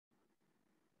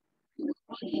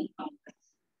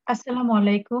আসসালামু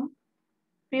আলাইকুম।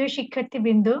 প্রিয়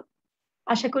শিক্ষার্থীবৃন্দ,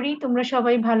 আশা করি তোমরা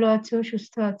সবাই ভালো আছো,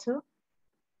 সুস্থ আছো।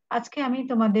 আজকে আমি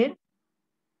তোমাদের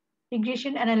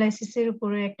রিগ্রেশন অ্যানালাইসিস এর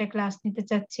উপরে একটা ক্লাস নিতে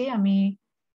চাচ্ছি। আমি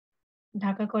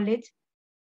ঢাকা কলেজ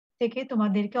থেকে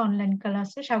তোমাদেরকে অনলাইন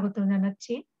ক্লাসে স্বাগতম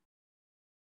জানাচ্ছি।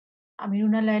 আমি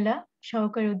রুনা লাইলা,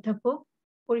 সহকারী অধ্যাপক,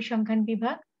 পরিসংখ্যান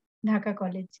বিভাগ, ঢাকা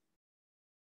কলেজ।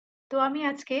 তো আমি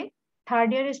আজকে থার্ড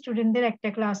ইয়ারের স্টুডেন্টদের একটা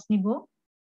ক্লাস নিব।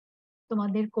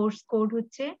 তোমাদের কোর্স কোড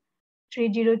হচ্ছে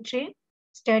 303,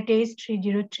 stat H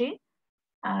 303,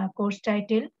 course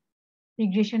title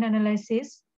regression analysis.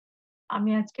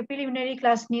 আমি আজকে প্রিলিমিনারি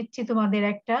ক্লাস নিচ্ছি তোমাদের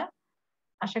একটা।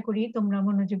 আশা করি তোমরা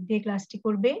মনোযোগ দিয়ে ক্লাসটি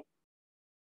করবে।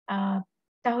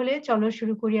 তাহলে চলো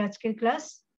শুরু করি আজকের ক্লাস।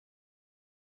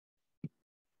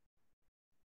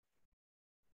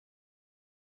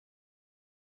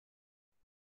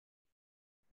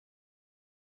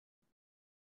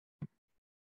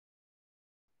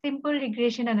 Simple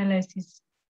regression analysis.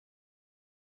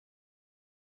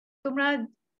 তোমরা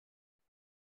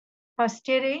ফার্স্ট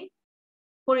ইয়ারে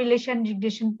কোরিলেশন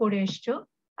রিগ্রেশন পড়ে এসছো,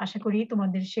 আশা করি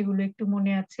তোমাদের সেগুলো একটু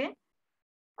মনে আছে।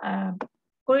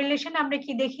 কোরিলেশন আমরা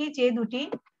কি দেখি, যে দুটি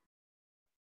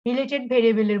রিলেটেড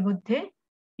ভেরিয়েবলের মধ্যে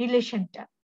রিলেশনটা।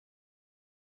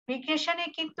 রিগ্রেশনে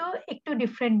কিন্তু একটু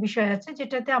ডিফারেন্ট বিষয় আছে,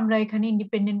 যেটাতে আমরা এখানে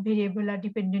ইন্ডিপেন্ডেন্ট ভেরিয়েবল আর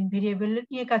ডিপেন্ডেন্ট ভেরিয়েবল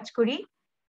নিয়ে কাজ করি।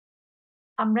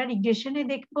 আমরা রিগ্রেশনে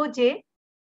দেখব যে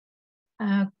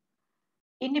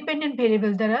ইন্ডিপেন্ডেন্ট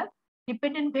ভেরিয়েবল দ্বারা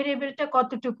ডিপেন্ডেন্ট ভেরিয়েবলটা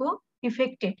কতটুকু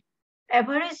affected.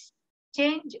 Average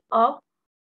change of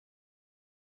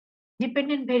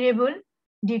dependent variable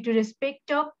due to respect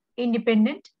of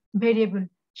independent variable,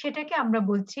 সেটাকে আমরা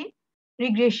বলছি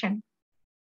রিগ্রেশন।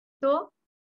 তো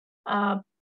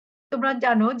তোমরা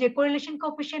জানো যে correlation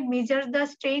coefficient measures the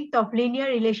strength of linear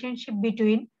relationship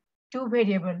between two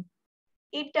variable.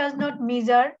 It does not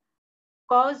measure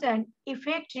cause and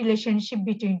effect relationship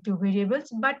between two variables,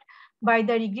 but by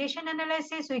the regression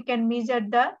analysis we can measure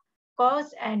the cause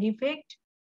and effect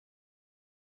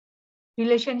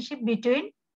relationship between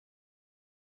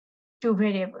two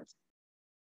variables.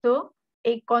 তো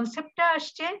এই কনসেপ্টটা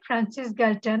আসছে Francis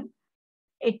Galton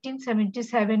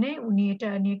 1877 এ। উনি এটা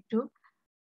নিয়ে একটু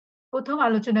প্রথম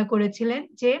আলোচনা করেছিলেন,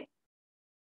 যে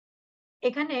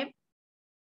এখানে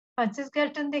ফ্রান্সিস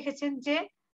গ্যালটন দেখেছেন যে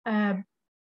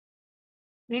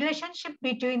relationship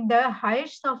between the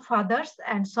Heights of father's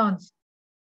and sons.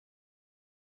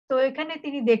 তো এখানে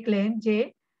তিনি দেখলেন যে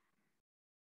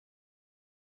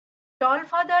tall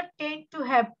father tend to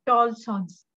have tall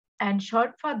sons and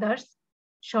short fathers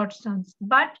short sons,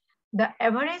 but the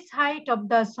average height of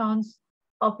the sons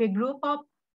of a group of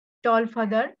tall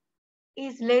father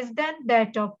is less than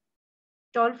that of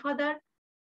tall father,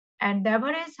 and the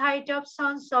average height of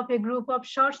sons of a group of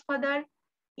short father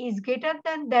is greater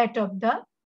than that of the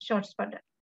short father.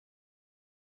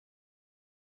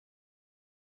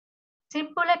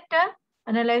 Simple একটা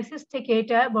analysis থেকে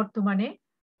এটা বর্তমানে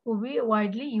খুবই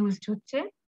widely used হচ্ছে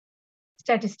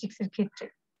statistics এর ক্ষেত্রে।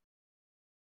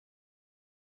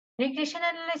 Regression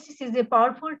analysis is a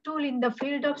powerful tool in the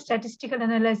field of statistical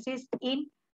analysis in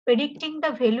predicting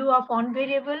the value of one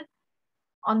variable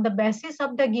on the basis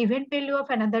of the given value of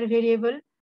another variable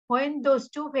when those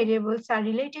two variables are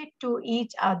related to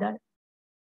each other.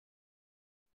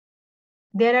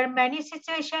 There are many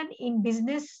situations in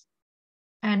business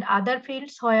and other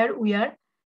fields where we are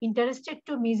interested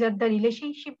to measure the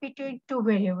relationship between two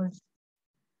variables.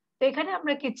 তো এখানে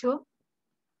আমরা কিছু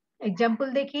example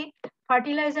দেখি।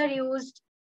 Fertilizer used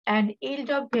and yield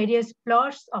of various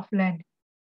plots of land,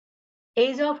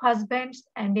 age of husbands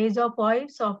and age of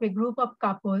wives of a group of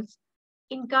couples,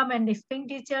 income and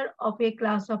expenditure of a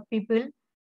class of people,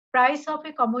 price of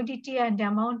a commodity and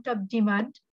amount of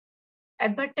demand,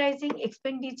 advertising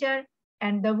expenditure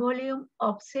and the volume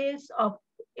of sales of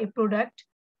a product,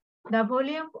 the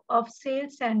volume of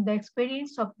sales and the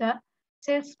experience of the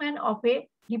salesman of a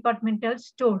departmental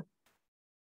store,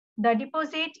 the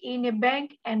deposit in a bank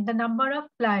and the number of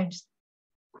clients,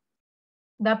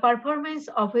 the performance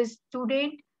of a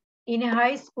student in a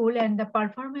high school and the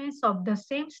performance of the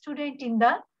same student in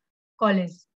the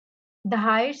college, the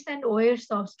heights and weights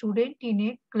of student in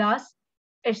a class,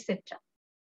 etc.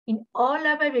 In all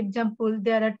above example,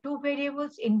 there are two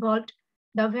variables involved,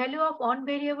 the value of one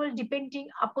variable depending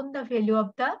upon the value of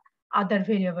the other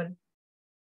variable.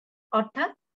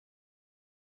 অর্থাৎ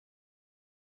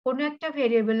কোন একটা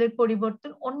ভেরিয়েবলের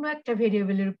পরিবর্তন অন্য একটা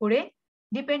ভেরিয়েবলের উপরে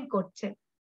depend করছে।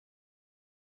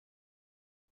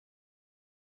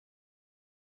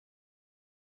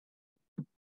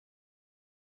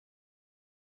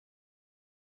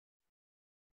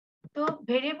 তো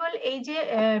ভেরিয়েবল এই যে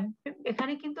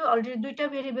এখানে কিন্তু অলরেডি দুইটা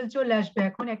ভেরিয়েবল চলে আসবে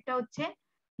এখন, একটা হচ্ছে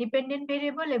ডিপেন্ডেন্ট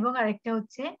ভেরিয়েবল এবং আরেকটা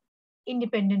হচ্ছে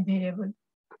independent variable.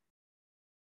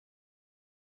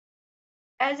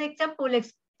 As example,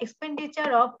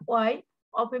 expenditure of Y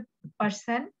of a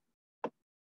person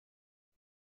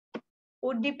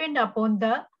would depend upon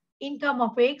the income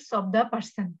of X of the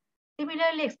person.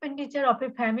 Similarly, expenditure of a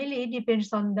family depends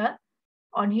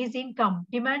on his income.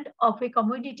 Demand of a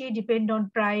commodity depend on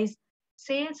price.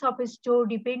 Sales of a store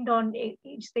depend on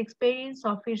its experience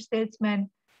of its salesman,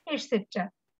 etc.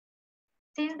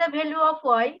 Since the value of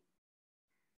Y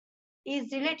is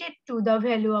related to the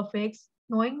value of X,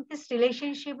 knowing this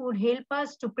relationship would help us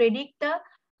to predict the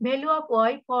value of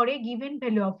Y for a given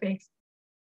value of X.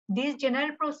 This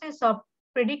general process of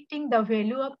predicting the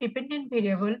value of dependent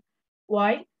variable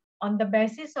Y on the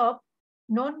basis of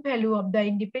known value of the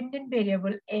independent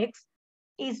variable X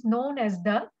is known as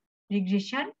the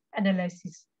regression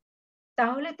analysis.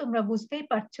 তাহলে তোমরা বুঝতেই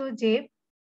পারছো যে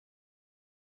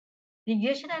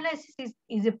regression analysis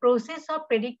is a process of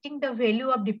predicting the value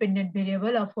of dependent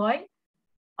variable of Y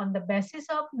on the basis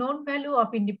of known value of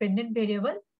independent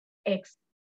variable X.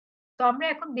 তো আমরা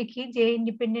এখন দেখি যে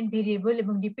ইন্ডিপেন্ডেন্ট ভেরিয়েবল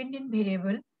এবং ডিপেন্ডেন্ট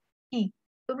ভেরিয়েবল কি।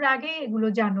 তোমরা আগে এগুলো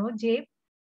জানো যে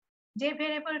যে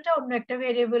ভেরিয়েবলটা অন্য একটা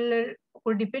ভেরিয়েবলের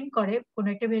উপর ডিপেন্ড করে, কোন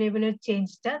একটা ভেরিয়েবলের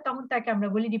চেঞ্জটা, তখন তাকে আমরা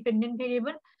বলি ডিপেন্ডেন্ট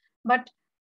ভেরিয়েবল। বাট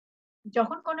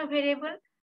যখন কোনো ভেরিয়েবল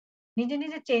নিজে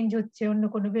নিজে চেঞ্জ হচ্ছে, অন্য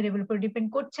কোনো ভেরিয়েবল উপর ডিপেন্ড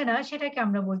করছে না, সেটাকে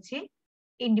আমরা বলছি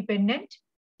independent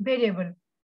variable.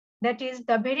 That is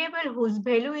the variable whose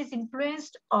value is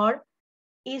influenced or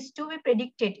is to be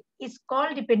predicted is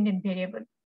called dependent variable.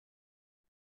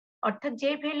 অর্থাৎ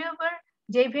যে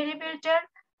ভেরিয়েবলটার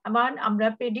মান আমরা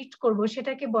প্রেডিক্ট করব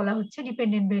সেটাকে বলা হচ্ছে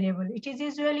dependent variable. It is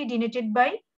usually denoted by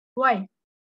Y.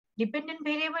 Dependent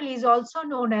variable is also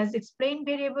known as explained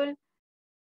variable,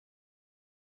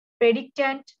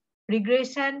 predictant,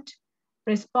 regressant,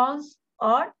 response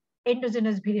or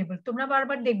endogenous variable. তোমরা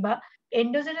বারবার দেখবা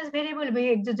endogenous variable এবং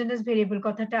exogenous variable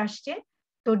কথাটা আসছে।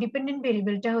 তো ডিপেন্ডেন্ট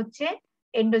ভেরিয়েবলটা হচ্ছে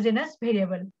endogenous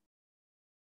variable.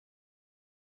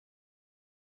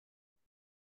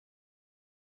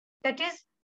 That is,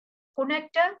 কোন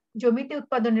একটা জমিতে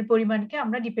উৎপাদনের পরিমাণকে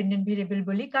আমরা ডিপেন্ডেন্ট ভেরিয়েবল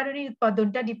বলি, কারণ এই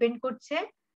উৎপাদনটা ডিপেন্ড করছে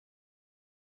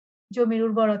জমির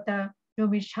উর্বরতা,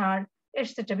 জমির সার,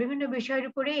 এটসেট্রা বিভিন্ন বিষয়ের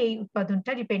উপরে এই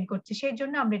উৎপাদনটা ডিপেন্ড করছে, সেই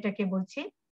জন্য আমরা এটাকে বলছি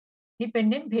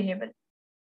dependent variable.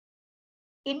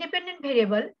 Independent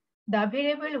variable, the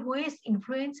variable which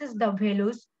influences the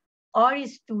values or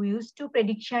is to use to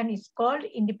prediction is called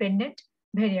independent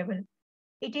variable.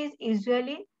 It is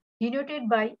usually denoted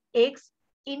by X.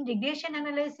 In regression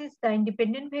analysis, the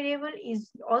independent variable is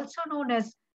also known as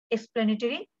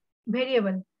explanatory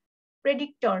variable,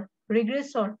 predictor,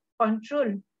 regressor, control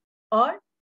or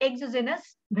exogenous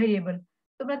variable.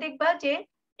 তোমরা দেখবা যে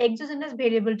exogenous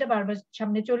variableটা বারবার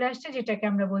সামনে চলে আসছে, যেটাকে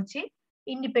আমরা বলছি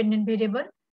independent variable.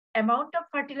 Amount of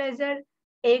fertilizer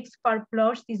X per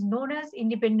plot is known as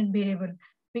independent variable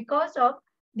because of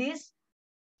this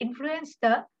influence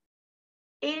the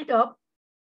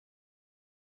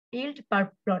yield per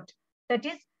plot. That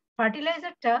is,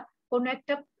 ফার্টিলাইজারটা কোন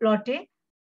একটা প্লটে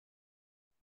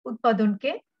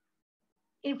উৎপাদনকে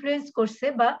ইনফ্লুয়েন্স করছে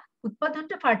বা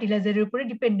উৎপাদনটা ফার্টিলাইজারের উপরে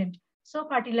ডিপেন্ডেন্ট। সো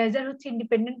ফার্টিলাইজার হচ্ছে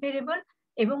ইন্ডিপেন্ডেন্ট ভেরিয়েবল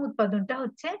এবং উৎপাদনটা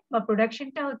হচ্ছে বা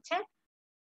প্রোডাকশনটা হচ্ছে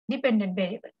ডিপেন্ডেন্ট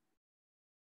ভেরিয়েবল।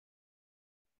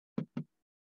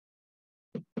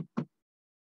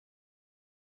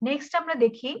 নেক্সট আমরা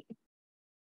দেখি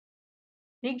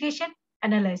regression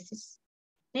analysis.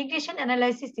 Regression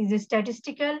analysis is a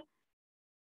statistical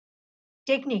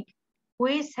technique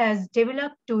which has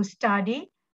developed to study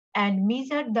and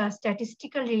measure the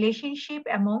statistical relationship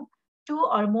among two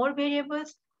or more variables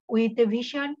with a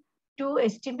vision to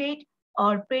estimate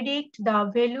or predict the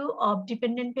value of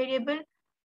dependent variable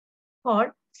for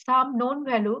some known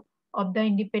value of the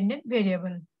independent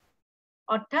variable.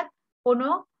 অর্থাৎ কোনো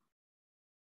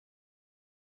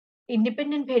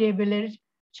independent ভেরিয়েবলের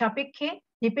সাপেক্ষে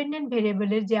dependent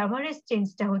ভেরিয়েবলের যে average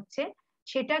চেঞ্জটা হচ্ছে,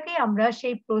 সেটাকে আমরা,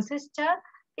 সেই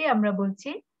প্রসেসটাকে আমরা বলছি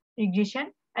রিগ্রেশন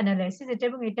অ্যানালাইসিস।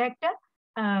 এবং এটা একটা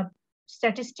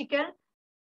স্ট্যাটিস্টিক্যাল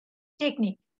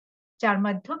টেকনিক, যার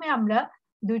মাধ্যমে আমরা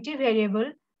দুইটি ভেরিয়েবল,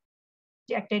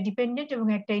 একটা ডিপেন্ডেন্ট এবং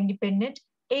একটা ইন্ডিপেন্ডেন্ট,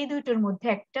 এই দুটোর মধ্যে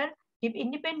একটা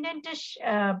ইন্ডিপেন্ডেন্টের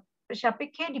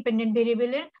সাপেক্ষে ডিপেন্ডেন্ট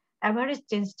ভেরিয়েবলের অ্যাভারেজ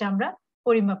চেঞ্জটা আমরা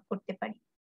পরিমাপ করতে পারি।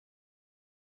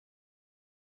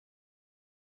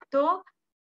 তো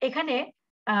এখানে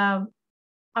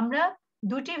আমরা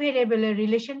দুটি ভেরিয়েবলের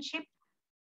রিলেশনশিপ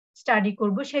স্টাডি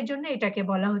করব, সেজন্য এটাকে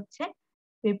বলা হচ্ছে,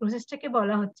 এই প্রসেসটাকে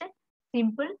বলা হচ্ছে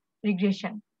সিম্পল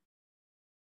রিগ্রেশন।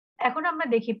 এখন আমরা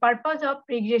দেখি পারপাস অফ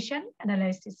রিগ্রেশন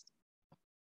অ্যানালাইসিস।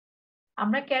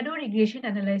 আমরা কেন রিগ্রেশন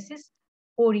অ্যানালাইসিস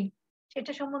করি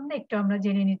সেটা সম্বন্ধে একটু আমরা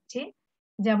জেনে নিচ্ছি।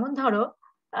 যেমন ধরো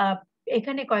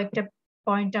এখানে কয়েকটা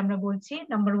পয়েন্ট আমরা বলছি।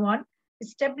 Number 1,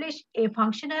 establish a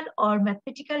functional or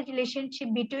mathematical relationship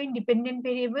between dependent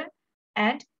variable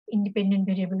and independent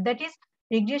variable. That is,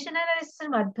 regression analysis এর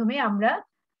মাধ্যমে আমরা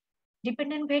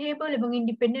ডিপেন্ডেন্ট ভেরিয়েবল এবং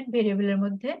ইন্ডিপেন্ডেন্ট ভেরিয়েবলের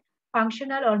মধ্যে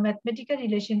ফাংশনাল অর ম্যাথমেটিক্যাল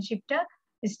রিলেশনশিপটা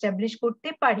এস্টাবলিশ করতে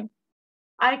পারি।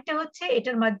 আরেকটা হচ্ছে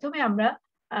এটার মাধ্যমে আমরা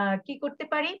কি করতে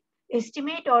পারি,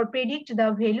 estimate or predict the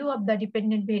value of the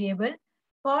dependent variable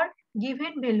for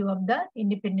given value of the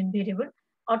independent variable।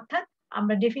 অর্থাৎ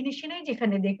আমরা ডেফিনিশনে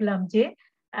যেখানে দেখলাম যে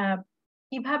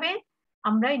কিভাবে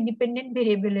আমরা ইন্ডিপেন্ডেন্ট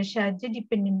ভেরিয়েবলের সাহায্যে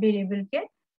ডিপেন্ডেন্ট ভেরিয়েবলকে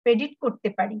প্রেডিক্ট করতে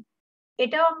পারি,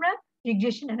 এটাও আমরা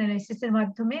রিগ্রেশন অ্যানালাইসিসের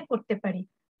মাধ্যমে করতে পারি।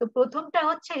 তো প্রথমটা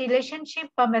হচ্ছে রিলেশনশিপ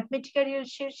বা ম্যাথমেটিক্যাল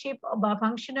রিলেশনশিপ বা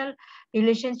ফাংশনাল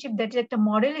রিলেশনশিপ, দ্যাট ইজ একটা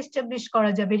মডেল এস্টাবলিশ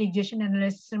করা যাবে রিগ্রেশন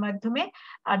অ্যানালাইসিসের মাধ্যমে।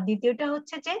 আর দ্বিতীয়টা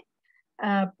হচ্ছে যে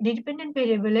ডিপেন্ডেন্ট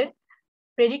ভেরিয়েবলের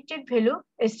প্রেডিক্টেড ভ্যালু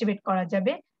এস্টিমেট করা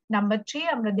যাবে। নাম্বার 3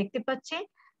 আমরা দেখতে পাচ্ছি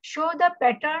show the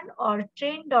pattern or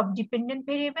trend of dependent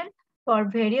variable for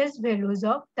various values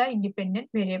of the independent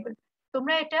variable.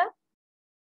 তোমরা এটা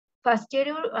ফার্স্ট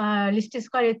ইয়ারেও লিস্ট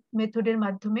স্কয়ার মেথডের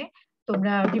মাধ্যমে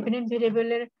তোমরা ডিপেন্ডেন্ট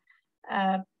ভেরিয়েবলের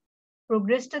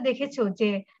প্রোগ্রেসটা দেখেছো, যে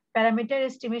প্যারামিটার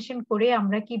এস্টিমেশন করে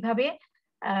আমরা কিভাবে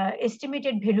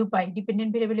এস্টিমেটেড ভ্যালু পাই,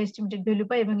 ডিপেন্ডেন্ট ভেরিয়েবল এস্টিমেটেড ভ্যালু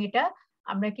পাই, এবং এটা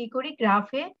আমরা কি করি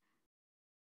গ্রাফে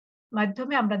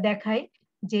মাধ্যমে আমরা দেখাই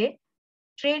যে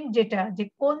ট্রেন্ড যেটা যে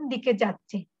কোন দিকে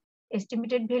যাচ্ছে,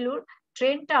 এস্টিমেটেড ভ্যালুর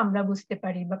ট্রেন্ডটা আমরা বুঝতে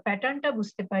পারি বা প্যাটার্নটা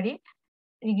বুঝতে পারি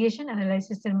রিগ্রেশন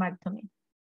অ্যানালাইসিসের মাধ্যমে।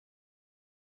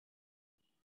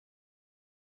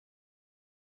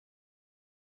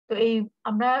 তো এই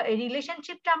আমরা এই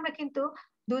রিলেশনশিপটা আমরা কিন্তু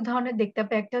দুই ধরনের দেখতে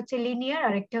পাই, একটা হচ্ছে লিনিয়ার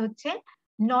আর একটা হচ্ছে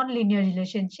নন লিনিয়ার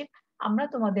রিলেশনশিপ। আমরা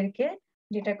তোমাদেরকে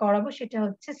যেটা করাবো সেটা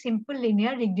হচ্ছে সিম্পল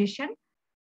লিনিয়ার রিগ্রেশন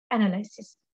অ্যানালাইসিস।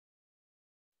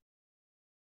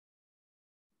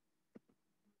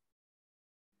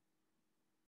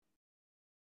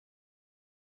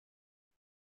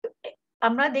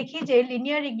 আমরা দেখি যে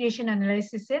লিনিয়ার রিগ্রেশন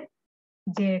অ্যানালাইসিসের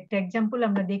যে একটা এক্সাম্পল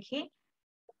আমরা দেখি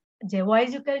যে y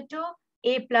is equal to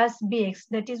a plus bx,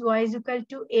 that is y is equal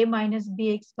to a minus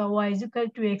bx বা y is equal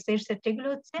to x, etc. এগুলো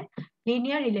হচ্ছে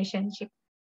লিনিয়ার রিলেশনশিপ।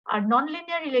 আর নন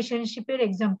লিনিয়ার রিলেশনশিপের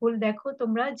এক্সাম্পল দেখো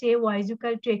তোমরা যে y is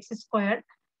equal to x square,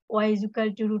 y is equal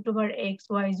to root over x,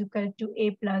 y is equal to a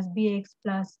plus bx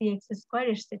plus cx square,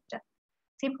 etc.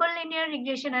 Simple linear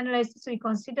regression analysis, we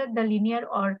consider the linear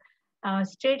or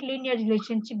straight linear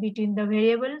relationship between the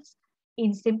variables. In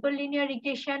simple linear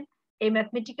regression, a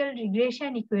mathematical regression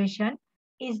equation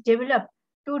is developed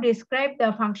to describe the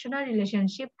functional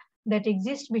relationship that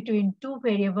exists between two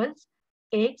variables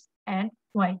x and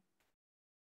y.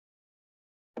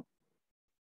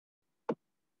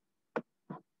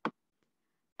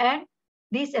 And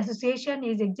this association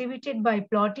is exhibited by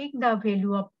plotting the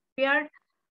value of paired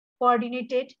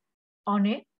coordinated on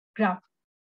a graph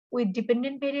with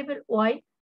dependent variable y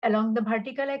along the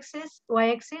vertical axis,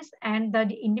 y-axis, and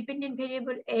the independent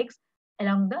variable x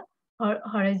along the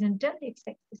horizontal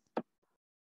x-axis.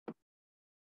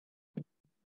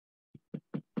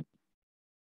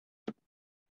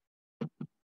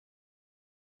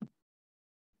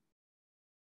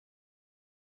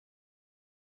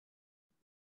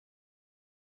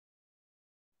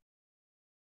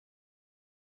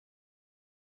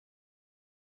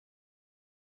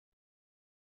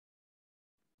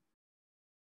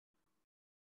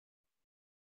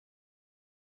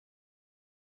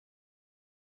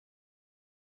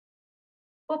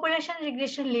 Population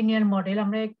regression linear model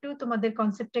আমরা একটু তোমাদের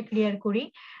কনসেপ্টটা clear করি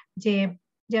যে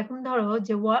যখন ধরো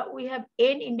যে we have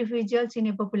n individuals in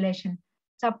a population.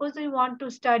 Suppose we want to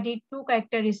study two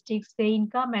characteristics, say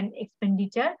income and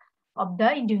expenditure of the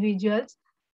individuals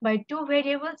by two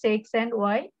variables x and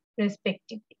y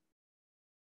respectively.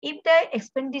 If the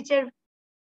expenditure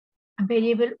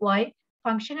variable y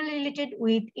functionally related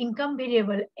with income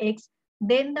variable x,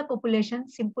 then the population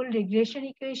simple regression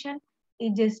equation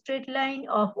is a straight line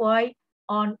of y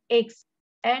on x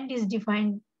and is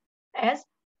defined as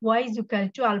y is equal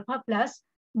to alpha plus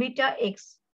beta x.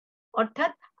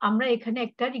 অর্থাৎ আমরা এখানে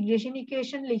একটা regression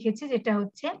equation লিখেছি যেটা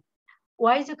হচ্ছে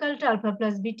y is equal to alpha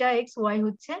plus beta x, y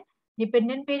হচ্ছে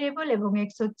dependent variable এবং x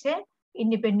হচ্ছে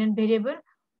ইন্ডিপেন্ডেন্ট ভেরিয়েবল।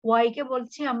 y কে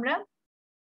বলছি আমরা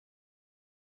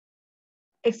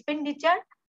expenditure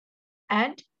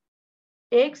and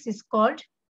x is called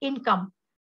income,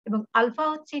 এবং alpha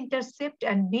হচ্ছে intercept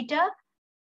and beta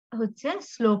হচ্ছে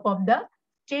slope of the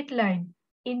straight line.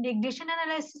 In regression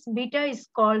analysis, beta is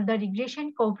called the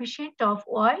regression coefficient of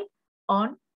y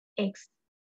on x.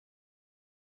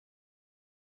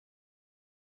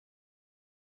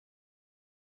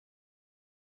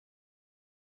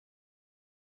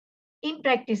 In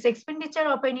practice, expenditure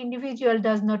of an individual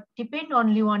does not depend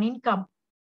only on income.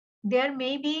 There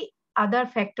may be other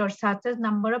factors such as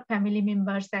number of family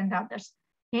members and others.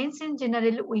 Hence, in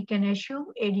general, we can assume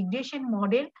a regression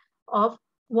model of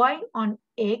y on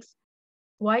x,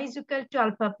 y is equal to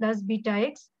alpha plus beta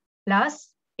x plus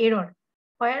error,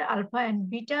 where alpha and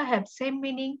beta have same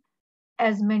meaning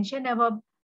as mentioned above.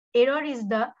 Error is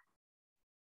the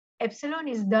epsilon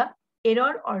is the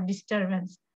error or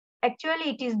disturbance.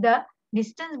 Actually, it is the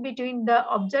distance between the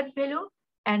observed value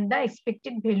and the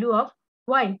expected value of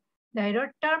y. The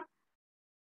error term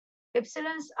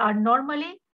epsilons are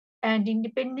normally and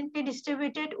independently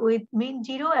distributed with mean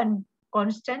 0 and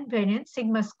constant variance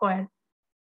sigma square.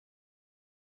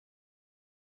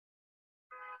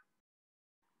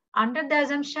 Under the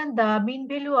assumption the mean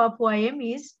value of ym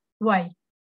is y.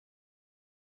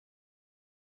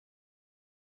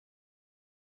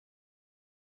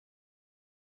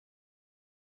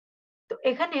 তো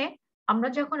এখানে আমরা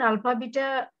যখন alpha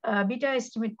beta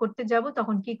estimate করতে যাব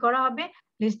তখন কি করা হবে,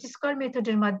 লিস্ট স্কয়ার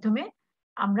মেথডের মাধ্যমে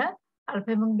আমরা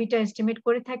আলফা এবং বিটা এস্টিমেট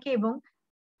করে থাকি এবং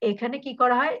এখানে কি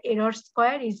করা হয়, error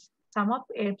square is some of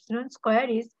epsilon square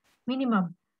is minimum.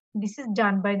 This is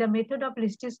done by the method of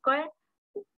list square.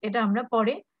 এটা আমরা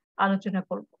পরে আলোচনা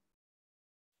করব।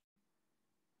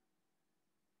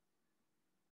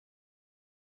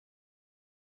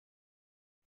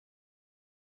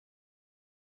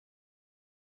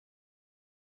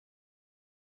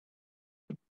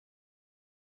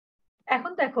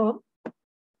 এখন দেখো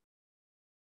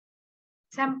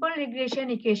স্যাম্পল রিগ্রেশন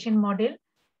ইকুয়েশন মডেল।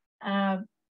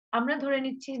 আমরা ধরে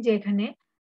নিচ্ছি যে এখানে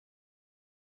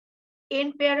n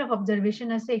pair of observation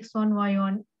আছে x1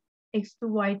 y1 x2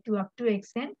 y2 up to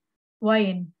xn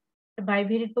yn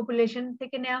bivariate population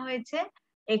থেকে নেওয়া হয়েছে।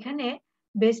 এখানে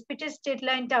বেস ফিটের স্টেট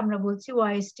লাইনটা আমরা বলছি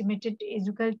y estimated is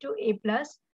equal to a plus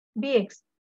bx,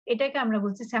 এটাকে আমরা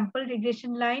বলছি sample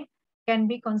regression line can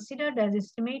be considered as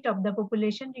estimate of the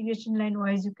population regression line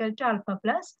y is equal to alpha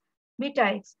plus beta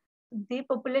x. The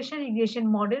population regression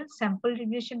model, sample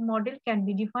regression model can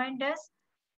be defined as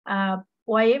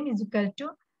ym is equal to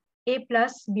a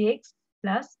plus bx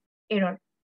plus error.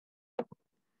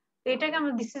 এটাকে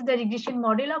আমরা this is the regression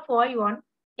model of y on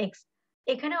x.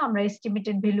 এখানেও আমরা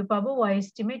estimated value পাবো y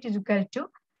estimate is equal to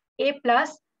a plus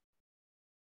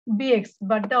bx,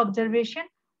 but the observation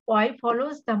y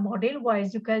follows the model y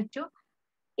is equal to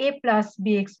a plus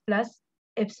bx plus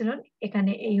epsilon।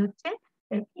 এখানে এই হচ্ছে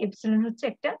epsilon হচ্ছে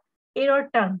একটা error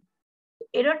term।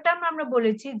 Error term আমরা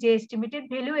বলেছি যে estimated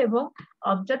value এবং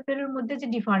observe ভ্যালুর মধ্যে যে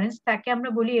ডিফারেন্স তাকে আমরা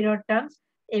বলি এরর টার্মস।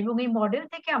 এবং এই মডেল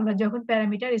থেকে আমরা যখন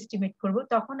প্যারামিটার এস্টিমেট করব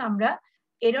তখন আমরা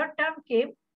error টার্মকে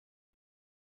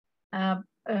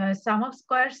some of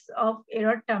স্কয়ারস of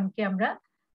error টার্মকে আমরা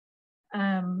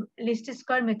লিস্ট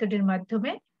স্কয়ার মেথডের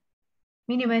মাধ্যমে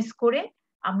মিনিমাইজ করে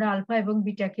আমরা আলফা এবং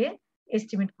বিটাকে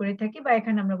এস্টিমেট করে থাকি, বা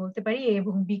এখানে আমরা বলতে পারি এ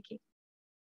এবং B K.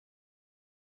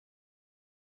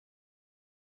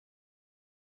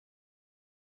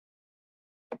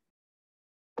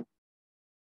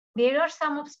 The error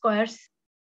sum of squares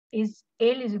is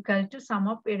L is equal to sum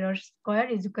of error square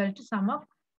is equal to sum of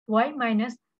y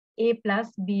minus a plus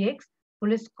bx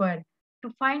whole square. To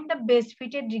find the best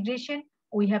fitted regression,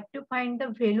 we have to find the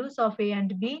values of a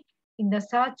and b in the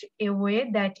such a way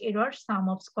that error sum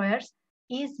of squares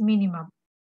is minimum.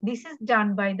 This is done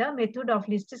by the method of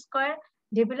least square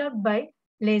developed by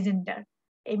Legender.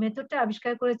 এই মেথডটা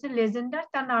আবিষ্কার করেছেন Legendre,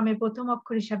 তার নামের প্রথম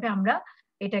অক্ষর হিসাবে আমরা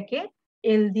এটাকে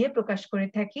L দিয়ে প্রকাশ করে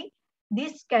থাকি।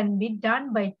 This can be done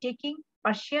by taking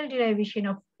partial derivation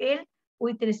of L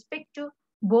with respect to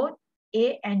both A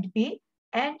and B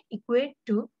and equate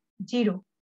to 0.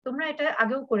 তোমরা এটা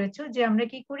আগেও করেছো যে আমরা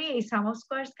কি করি, এই সাম অফ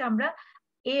স্কয়ারসকে আমরা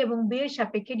A এবং B এর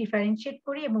সাপেক্ষে ডিফারেন্সিয়েট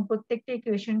করি এবং প্রত্যেকটা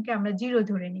ইকুয়েশনকে আমরা 0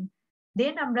 ধরে নিই,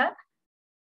 দেন আমরা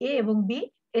A এবং B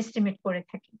এস্টিমেট করে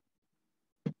থাকি।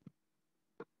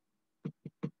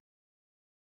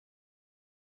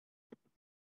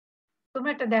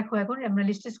 তোমরা এটা দেখো, এখন আমরা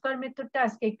লিস্ট স্কয়ার মেথডটা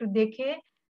আজকে একটু দেখে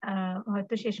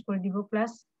হয়তো শেষ করে দিব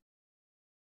ক্লাস।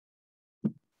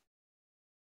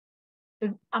 তো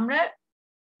আমরা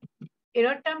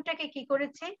এরর টার্মটাকে কি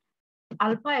করেছি,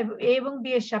 আলফা এ এবং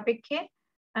বি এর সাপেক্ষে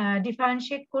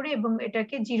ডিফারেন্সিয়েট করে এবং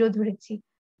এটাকে 0 ধরেছি।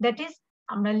 দ্যাট ইজ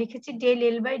আমরা লিখেছি del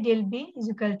L by del B is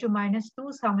equal to -2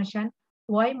 summation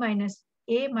y minus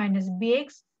a minus bx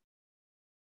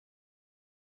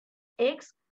x,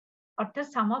 অর্থাৎ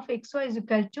সাম of xy is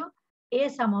equal to a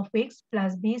some of x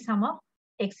plus b some of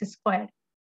x square.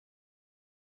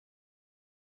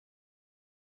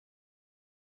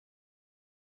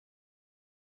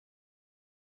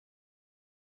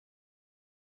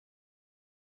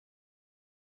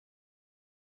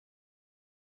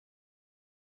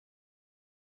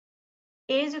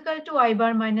 A is equal to y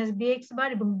bar minus bx bar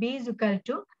এবং b is equal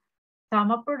to sum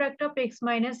of product of x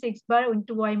minus x bar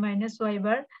into y minus y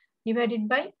bar divided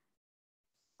by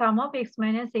sum of x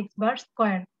minus x bar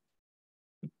square.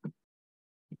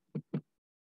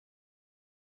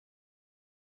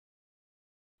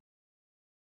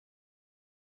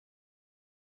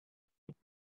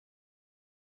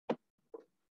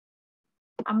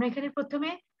 আমরা এখানে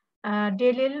প্রথমে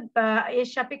del এল এর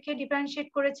সাপেক্ষে differentiate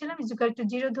করেছিলাম is equal to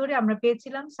 0 ধরে আমরা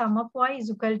পেয়েছিলাম সাম of y is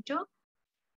equal to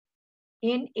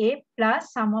N A plus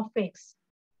some of x.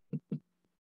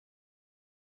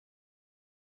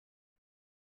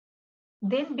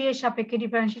 Then B এর সাপেক্ষে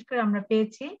ডিফারেন্সিয়েট করে আমরা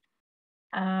পেয়েছি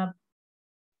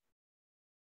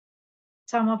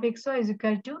সাম of x Y is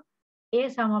equal to A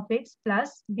some of x plus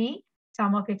be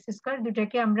some of x square.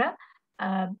 দুটাকে আমরা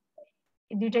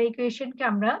দুটা ইকুয়েশনকে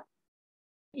আমরা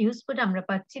ইউজ করে আমরা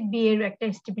পাচ্ছি বি এর একটা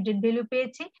এস্টিমেটেড ভ্যালু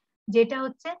পেয়েছি যেটা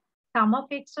হচ্ছে সাম of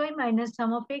x Y minus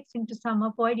some of x into some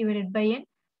of Y divided by N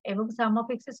এবং সাম of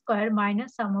x square minus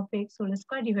some of x whole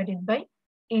square divided by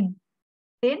N.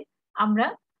 দেন আমরা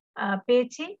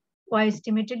পেয়েছি ওয়াই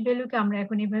এস্টিমেটেড ভ্যালুকে আমরা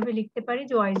এখন এইভাবে লিখতে পারি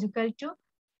যে Y is equal to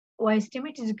Y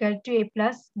estimate is equal to A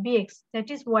plus bx that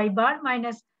is y bar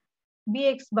minus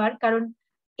bx বার, কারণ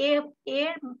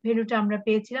এর ভ্যালুটা আমরা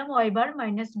পেয়েছিলাম y bar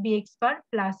minus bx bar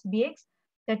plus bx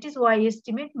that is y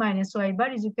estimate minus y bar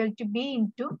is equal to b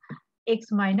into x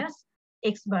minus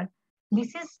x bar.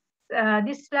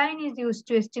 This line is used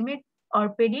to estimate or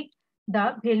predict the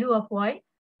value of y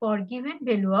for given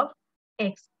value of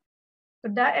x. So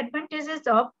the advantages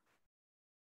of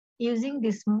using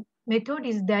this method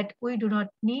is that we do not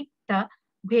need the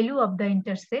value of the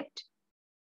intercept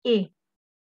a.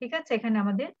 ঠিক আছে, এখানে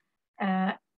আমাদের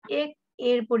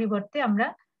এর পরিবর্তে আমরা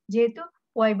যেহেতু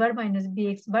y bar minus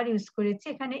bx bar use করেছি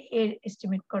এখানে এর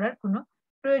এস্টিমেট করার কোনো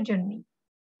প্রয়োজন নেই।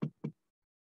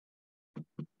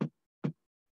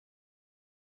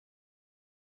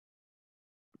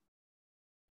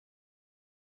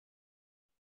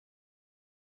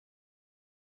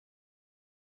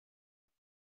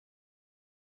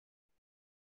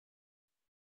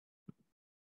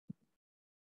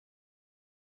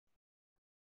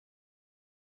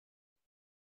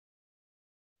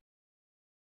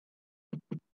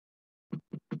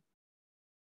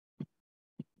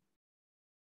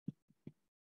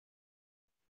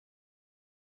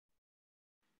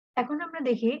 এখন আমরা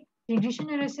দেখি রিগ্রেশন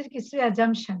অ্যানালাইসিসের কিছু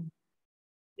অ্যাজাম্পশন,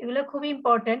 এগুলো খুবই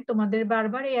ইম্পর্টেন্ট, তোমাদের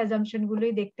বারবার এই অ্যাজাম্পশন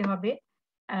গুলোই দেখতে হবে,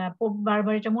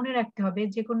 বারবার এটা মনে রাখতে হবে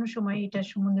যে কোনো সময় এটা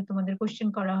সম্বন্ধে তোমাদের কোশ্চেন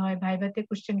করা হয়, ভাইভাতে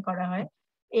কোশ্চেন করা হয়,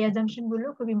 এই অ্যাজাম্পশন গুলো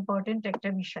খুব ইম্পর্টেন্ট একটা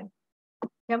বিষয়।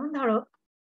 যেমন ধরো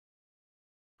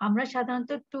আমরা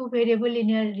সাধারণত two variable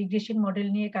linear regression model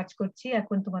নিয়ে কাজ করছি,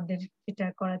 এখন তোমাদের এটা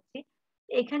করাচ্ছি।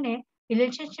 এখানে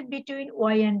relationship between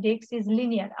Y and x is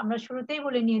linear, আমরা শুরুতেই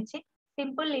বলে নিয়েছি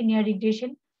সিম্পল লিনিয়ার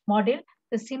রিগ্রেশন মডেল।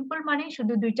 তো সিম্পল মানে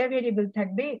শুধু দুইটা ভেরিয়েবল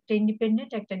থাকবে, একটা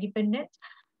ইন্ডিপেন্ডেন্ট একটা ডিপেন্ডেন্ট,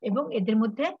 এবং এদের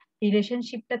মধ্যে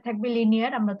রিলেশনশিপটা থাকবে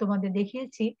লিনিয়ার। আমরা তোমাদের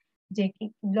দেখিয়েছি যে কি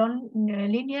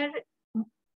লিনিয়ার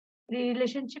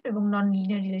রিলেশনশিপ এবং নন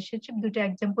লিনিয়ার রিলেশনশিপ দুটো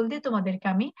এক্সাম্পল দিয়ে তোমাদেরকে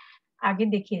আমি আগে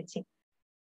দেখিয়েছি।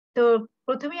 তো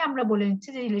প্রথমেই আমরা বলে নিচ্ছি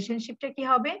যে রিলেশনশিপটা কি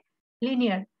হবে,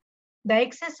 linear. The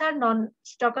x's are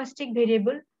non-stochastic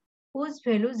variable whose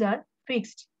values are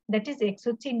fixed. That is x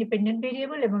হচ্ছে ইন্ডিপেন্ডেন্ট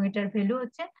ভেরিয়েবল এবং এটার ভ্যালু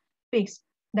হচ্ছে fixed.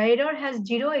 The error has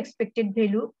zero expected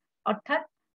value, অর্থাৎ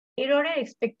এররের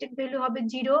এক্সপেক্টেড ভ্যালু হবে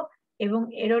 0 এবং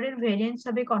এররের ভেরিয়েন্স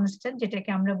হবে কনস্ট্যান্ট যেটাকে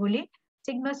আমরা বলি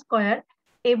সিগমা স্কয়ার,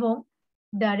 এবং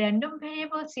the random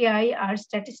variables ei are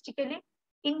statistically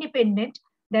independent,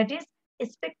 that is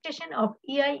expectation of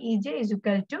ei ej is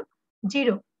equal to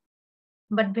 0,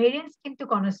 but variance কিন্তু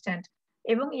কনস্ট্যান্ট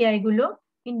এবং ei গুলো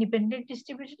ইন্ডিপেন্ডেন্ট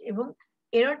ডিস্ট্রিবিউটেড এবং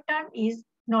error term is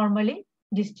normally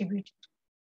distributed.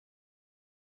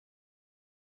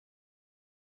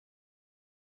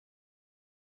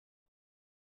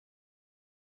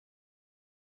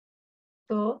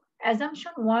 So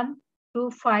assumption 1 to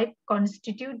 5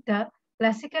 constitute the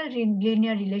classical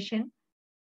linear regression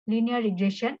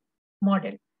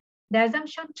model. The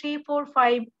assumption 3, 4,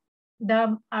 5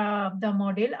 the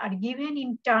model are given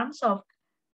in terms of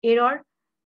error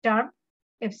term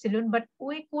epsilon, but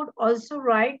we could also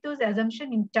write those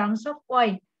assumptions in terms of y.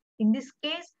 In this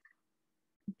case,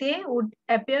 they would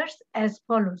appear as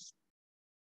follows.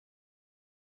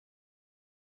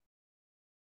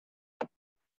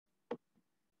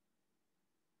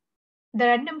 The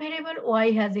random variable y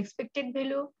has expected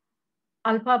value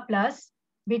alpha plus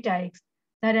beta x.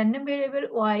 The random variable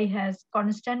y has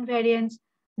constant variance.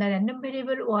 The random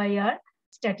variable y are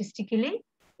statistically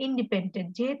independent.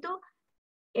 যেহেতু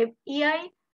ei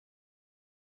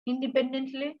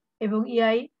independently এবং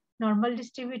ei normally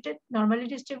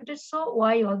distributed, so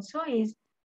y also is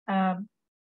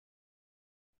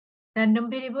random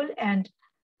variable and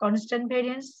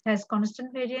has constant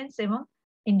variance এবং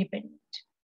independent.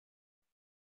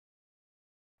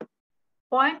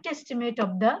 Point estimate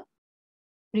of the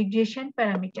regression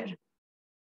parameter.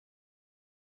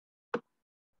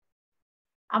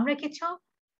 আমরা কিছু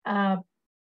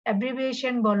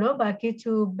abbreviation বলো বা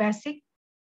কিছু basic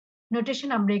notation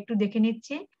আমরা একটু দেখে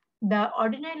নিচ্ছি। The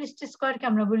ordinary least square কে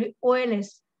আমরা বলি OLS,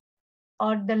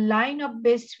 or the line of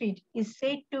best fit, is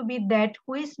said to be that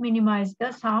which minimize the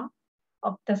sum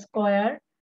of the square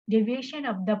deviation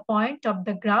of the point of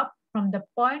the graph from the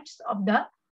points of the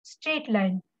straight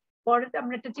line. পরে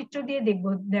আমরা একটা চিত্র দিয়ে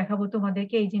দেখাবো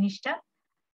তোমাদেরকে এই জিনিসটা।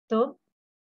 তো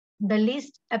the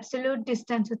least absolute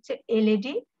distance হচ্ছে LAD,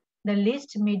 the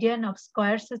least median of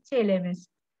squares হচ্ছে LMS.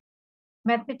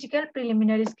 ম্যাথমেটিক্যাল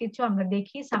প্রিলিমিনারিজ কিছু আমরা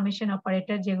দেখি, সামেশন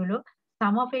অপারেটর যেগুলো,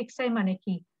 সাম অফ xi মানে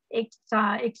কি,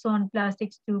 x1 plus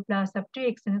x2 plus up to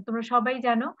xn তোমরা সবাই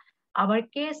জানো। আবার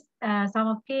কে সাম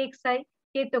অফ kxi,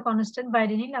 কে তো কনস্ট্যান্ট,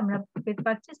 বাইরে নিলে আমরা পেতে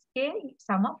পাচ্ছি কে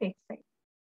সাম of xi।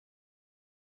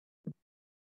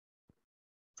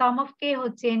 Some of k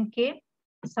হচ্ছে nk,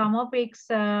 some of x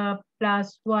plus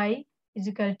y is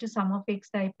equal to sum of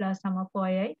xi plus sum of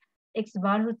yi। x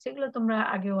বার হচ্ছে, এগুলো তোমরা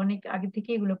অনেক আগে থেকে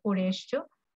এগুলো পড়ে এসছো,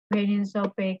 variance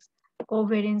of x,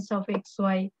 covariance of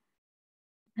xy,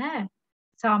 হ্যাঁ,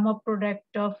 sum of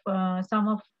product of sum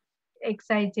of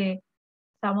xij,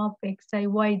 sum of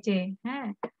xiyj, হ্যাঁ,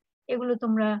 এগুলো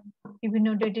তোমরা বিভিন্ন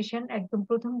ডেটেশন একদম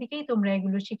প্রথম দিকেই তোমরা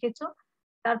এগুলো শিখেছো।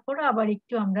 তারপরে আবার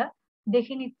একটু আমরা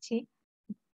দেখে নিচ্ছি,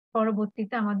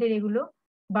 পরবর্তীতে আমাদের এগুলো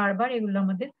বারবার এগুলো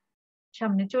আমাদের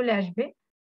সামনে চলে আসবে,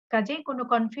 কাজেই কোনো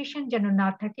কনফিউশন যেন না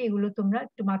থাকে, এগুলো তোমরা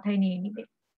একটু মাথায় নিয়ে নিবে,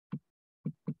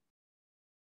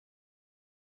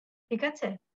 ঠিক আছে?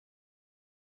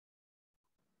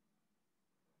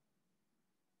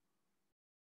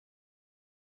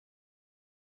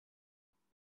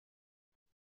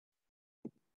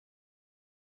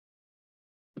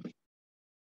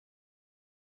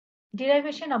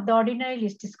 Derivation of the ordinary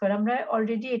list square আমরা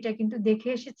অলরেডি এটা কিন্তু দেখে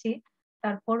এসেছি,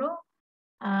 তারপরও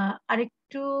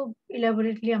আরেকটু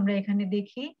ইলাবোরেটলি আমরা এখানে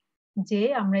দেখি যে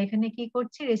আমরা এখানে কি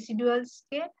করছি, রেসিডুয়ালস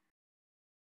কে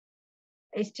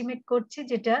এস্টিমেট করছি,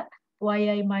 যেটা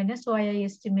yi মাইনাস yi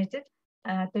এস্টিমেটেড।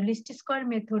 তো লিস্ট স্কোয়ার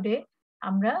মেথডে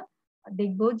আমরা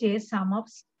দেখব যে সাম of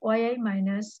yi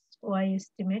minus y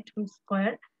estimate whole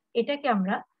square, এটাকে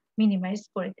আমরা মিনিমাইজ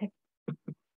করে থাকি।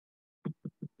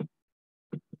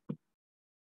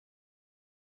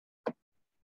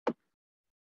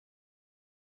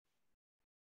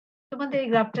 তোমাদের এই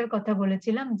গ্রাফটার কথা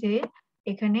বলেছিলাম যে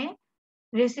এখানে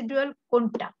রেসিডুয়াল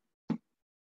কোনটা,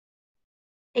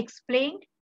 এক্সপ্লেইনড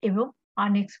এবং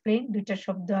আনএক্সপ্লেইনড দুইটা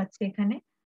শব্দ আছে এখানে।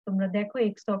 তোমরা দেখো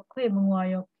এক্স অক্ষ এবং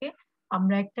ওয়াই অক্ষে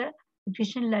আমরা একটা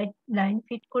ডিফিশন লাইন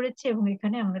ফিট করেছি, এবং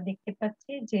এখানে আমরা দেখতে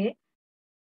পাচ্ছি যে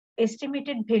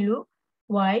এস্টিমেটেড ভ্যালু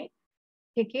ওয়াই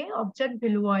থেকে অবজার্ভ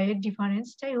ভ্যালু ওয়াই এর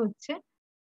ডিফারেন্সটাই হচ্ছে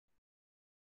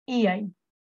ইআই।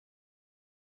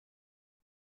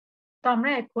 তো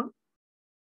আমরা এখন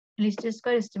লিস্ট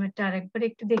স্কয়ার এস্টিমেটটা আরেকবার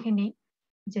একটু দেখে নিই,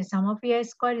 যে sum of ei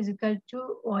square is equal to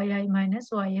yi minus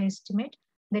yi estimate,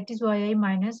 that is yi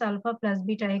minus alpha plus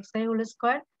beta xi whole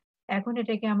square। এখন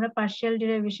এটাকে আমরা পার্শিয়াল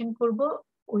ডেরিভেশন করব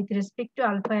with respect to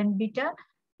alpha and beta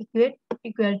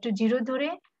equal to 0 ধরে।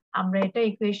 আমরা এটা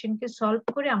ইকুয়েশনকে solve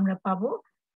করে আমরা পাবো,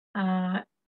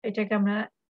 এটাকে আমরা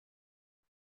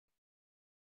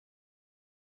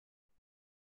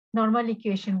নরমাল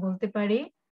ইকুয়েশন বলতে পারি।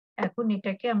 এখন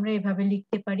এটাকে আমরা এভাবে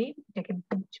লিখতে পারি, এটাকে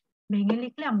ভেঙে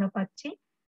লিখলে আমরা পাচ্ছি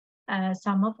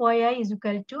sum of yi is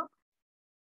equal to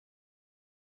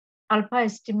alpha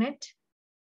estimate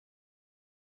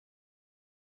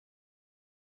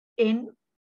n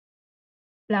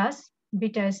plus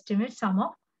beta estimate sum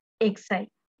of xi।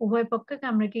 উভয় পক্ষকে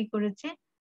আমরা কি করেছি,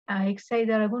 xi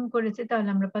দ্বারা গুণ করেছি, তাহলে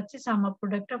আমরা পাচ্ছি sum of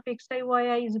product of xi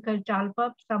yi is equal to alpha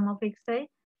sum of xi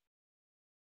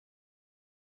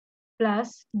plus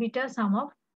beta sum of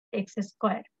x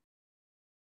square।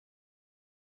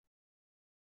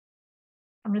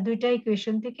 আমরা দুইটা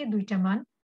ইকুয়েশন থেকে দুইটা মান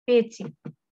পেয়েছি,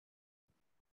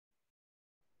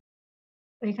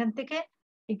 এখান থেকে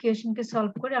ইকুয়েশনকে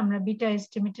সলভ করে আমরা বিটা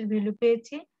এস্টিমেটের ভ্যালু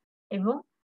পেয়েছি এবং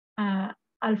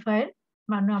আলফা এর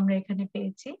মানও আমরা এখানে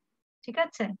পেয়েছি, ঠিক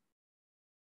আছে?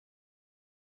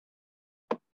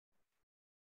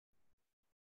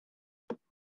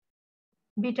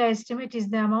 Beta estimate is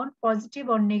the amount, positive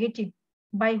or negative,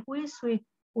 by which we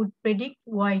would predict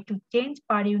y to change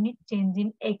per unit change in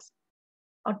x.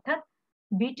 অর্থাৎ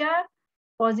বিটা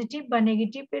পজিটিভ বা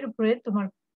নেগেটিভের উপরে তোমার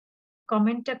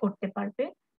কমেন্টটা করতে পারবে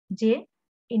যে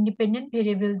ইন্ডিপেন্ডেন্ট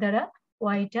ভেরিয়েবল দ্বারা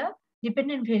ওয়াইটা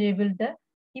ডিপেন্ডেন্ট ভেরিয়েবল দ্বারা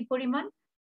কি পরিমাণ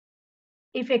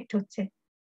ইফেক্ট হচ্ছে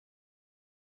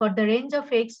for the range of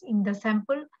x in the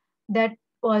sample that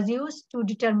was used to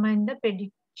determine the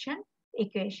prediction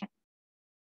equation.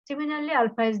 Similarly,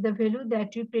 alpha is the value that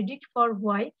we predict for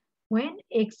y when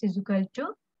x is equal to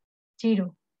 0.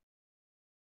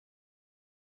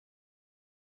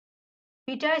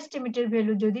 Beta estimated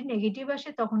value যদি negative আসে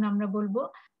তখন আমরা বলবো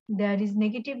there is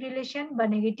negative relation বা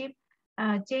negative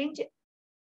change,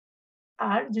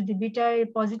 আর যদি beta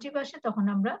positive আসে তখন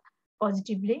আমরা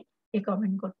পজিটিভলি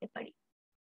রেকমেন্ড করতে পারি।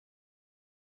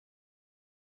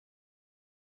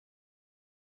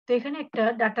 তো এখানে একটা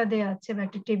ডাটা দেয়া আছে বা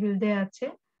একটা টেবিল দেয়া আছে,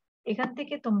 এখান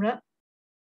থেকে তোমরা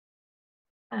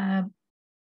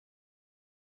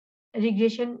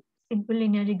regression simple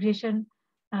linear regression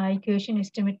equation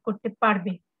estimate করতে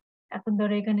পারবে। এখন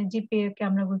ধরো এখানে জিপে কে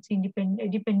আমরা বলছি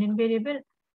ডিপেন্ডেন্ট ভেরিয়েবল,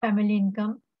 ফ্যামিলি ইনকাম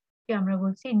কে আমরা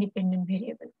বলছি ইন্ডিপেন্ডেন্ট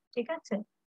ভেরিয়েবল, ঠিক আছে?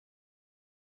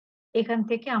 এখান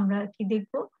থেকে আমরা কি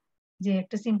দেখব যে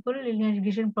একটা simple linear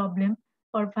regression problem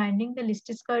for finding the list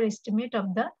square estimate of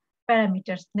the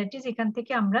parameters, that is এখান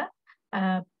থেকে আমরা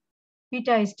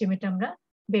বিটা এস্টিমেট আমরা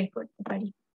বের করতে পারি।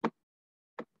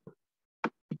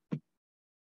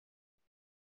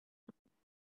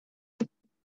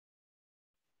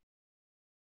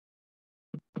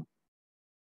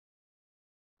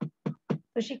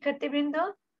 তো শিক্ষার্থীবৃন্দ,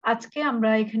 আজকে আমরা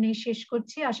এখানে শেষ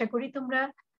করছি। আশা করি তোমরা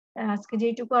আজকে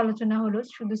যেটুকু আলোচনা হলো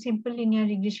শুধু সিম্পল লিনিয়ার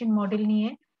রিগ্রেশন মডেল নিয়ে,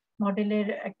 মডেলের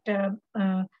একটা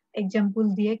এক্সাম্পল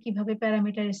দিয়ে কিভাবে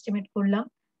প্যারামিটার এস্টিমেট করলাম,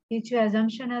 কিছু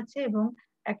অ্যাজাম্পশন আছে এবং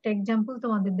একটা এক্সাম্পল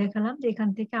তোমাদের দেখালাম যে এখান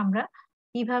থেকে আমরা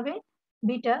কিভাবে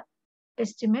বিটা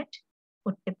এস্টিমেট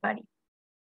করতে পারি।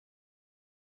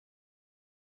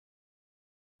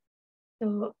 তো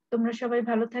তোমরা সবাই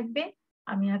ভালো থাকবে।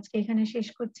 আমি আজকে এখানে শেষ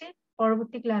করছি।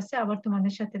 পরবর্তী ক্লাসে আবার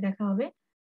তোমাদের সাথে দেখা হবে।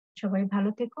 সবাই ভালো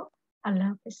থেকো। আল্লাহ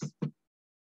হাফেজ।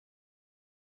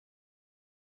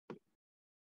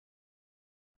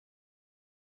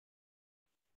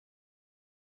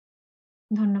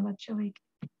 ধন্যবাদ সবাইকে।